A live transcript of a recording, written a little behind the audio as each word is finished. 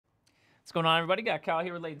What's going on, everybody? Got Kyle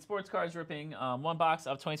here with Layton Sports Cards, ripping one box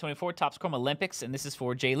of 2024 Topps Chrome Olympics, and this is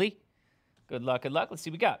for Jay Lee. Good luck, good luck. Let's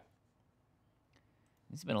see what we got.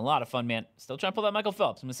 This has been a lot of fun, man. Still trying to pull that Michael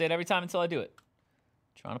Phelps. I'm going to say it every time until I do it.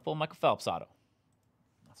 Trying to pull Michael Phelps auto.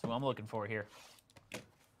 That's what I'm looking for here.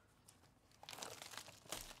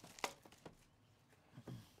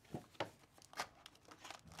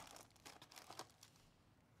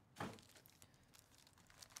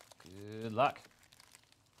 Good luck.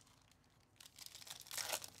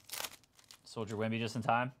 Soldier Wemby just in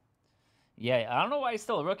time. Yeah, I don't know why he's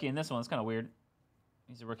still a rookie in this one. It's kind of weird.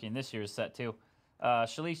 He's a rookie in this year's set, too.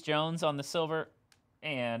 Shalise Jones on the silver,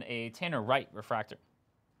 and a Tanner Wright refractor.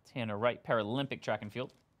 Tanner Wright, Paralympic track and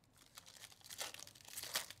field.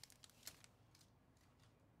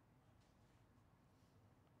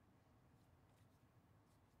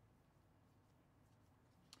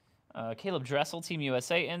 Caleb Dressel, Team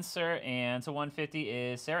USA insert, and to 150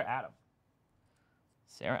 is Sarah Adam.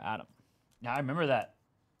 Sarah Adam. Now I remember that.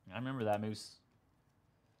 I remember that, Moose.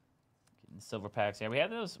 Getting silver packs. Yeah, we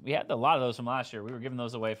had those. We had a lot of those from last year. We were giving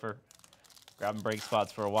those away for grabbing break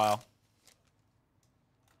spots for a while.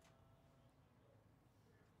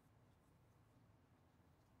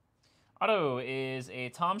 Auto is a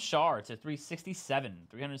Tom Schaar to 367.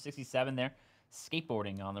 367 there.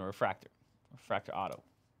 Skateboarding on the refractor. Refractor auto.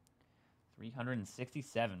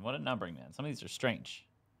 367. What a numbering, man. Some of these are strange.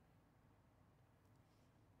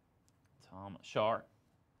 Tom Schaar.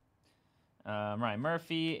 Ryan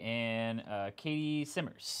Murphy and Katie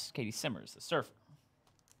Simmers. Katie Simmers, the surfer.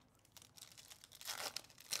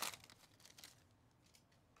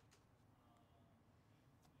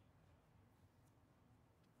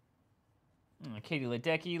 Katie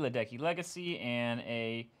Ledecky, Ledecky Legacy, and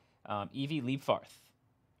a Evie Liebfarth.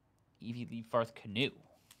 Evie Liebfarth canoe.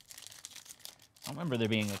 I don't remember there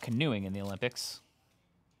being a canoeing in the Olympics.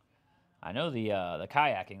 I know the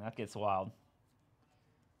kayaking, that gets wild.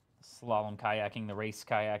 Slalom kayaking, the race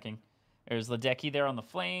kayaking. There's Ledecky there on the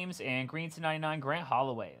Flames, and green to 99, Grant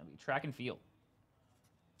Holloway. It'll be track and field.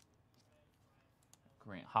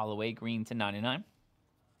 Grant Holloway, green to 99.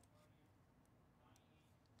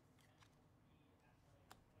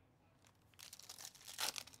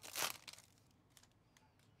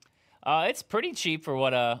 It's pretty cheap for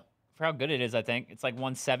what for how good it is, I think. It's like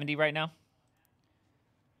 170 right now.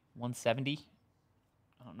 170.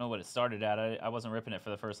 I don't know what it started at. I wasn't ripping it for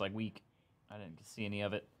the first week. I didn't see any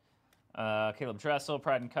of it. Caleb Dressel,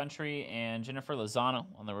 Pride and Country, and Jennifer Lozano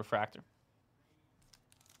on the refractor.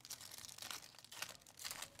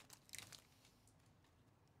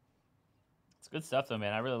 It's good stuff though,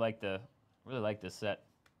 man. I really like this set.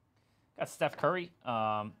 Got Steph Curry,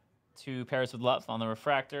 to Paris with Love on the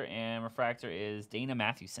refractor, and refractor is Dana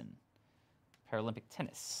Mathewson, Paralympic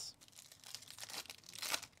tennis.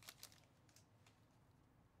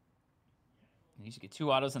 You should get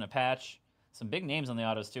 2 autos and a patch. Some big names on the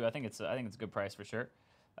autos too. I think it's a good price for sure.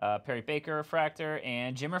 Perry Baker refractor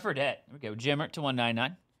and Jimmer Fredette. There we go. Jimmer to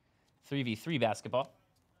 199. 3v3 basketball.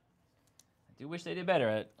 I do wish they did better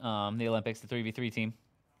at the Olympics, the 3v3 team.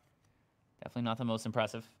 Definitely not the most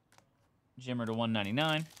impressive. Jimmer to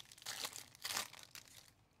 199.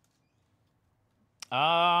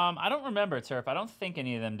 I don't remember, Turp. I don't think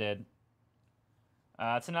any of them did.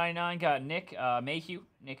 To 99, got Nick Mayhew.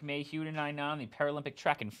 Nick Mayhew to 99, the Paralympic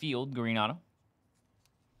track and field green auto.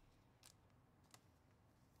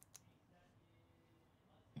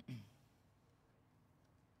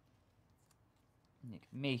 Nick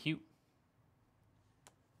Mayhew.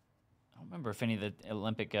 I don't remember if any of the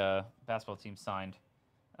Olympic basketball teams signed.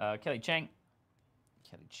 Kelly Chang.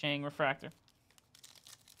 Kelly Chang refractor.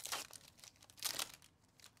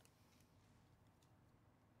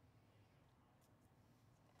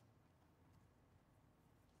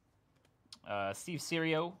 Steve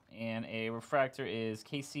Serio, and a refractor is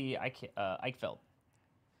Casey Eichfeld.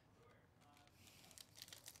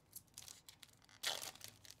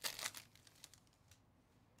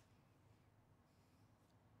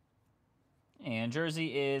 And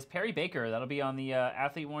jersey is Perry Baker. That'll be on the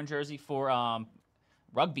athlete worn jersey for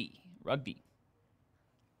rugby.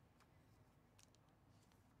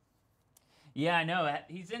 Yeah, I know.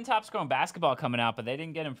 He's in Topps Chrome Basketball coming out, but they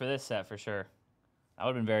didn't get him for this set for sure. That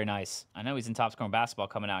would have been very nice. I know he's in Topps Chrome Basketball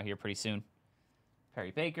coming out here pretty soon. Perry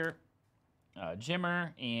Baker, Jimmer,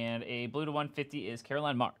 and a blue to 150 is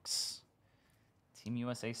Caroline Marks. Team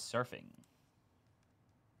USA Surfing.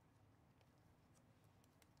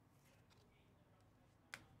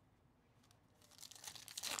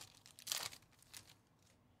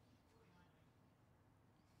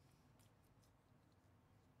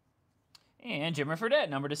 And Jimmer Fredette,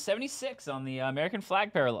 number to 76 on the American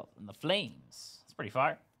flag parallel and the Flames. That's pretty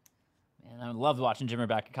fire. Man, I loved watching Jimmer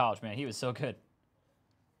back in college, man. He was so good.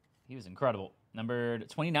 He was incredible. Number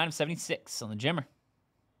 29 of 76 on the Jimmer.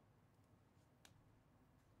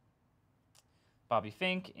 Bobby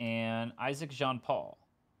Fink and Isaac Jean-Paul.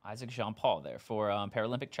 Isaac Jean-Paul there for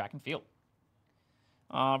Paralympic track and field.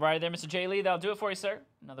 All right there, Mr. J. Lee. That'll do it for you, sir.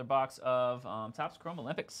 Another box of Topps Chrome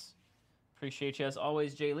Olympics. Appreciate you as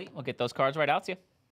always, Jay Lee. We'll get those cards right out to you.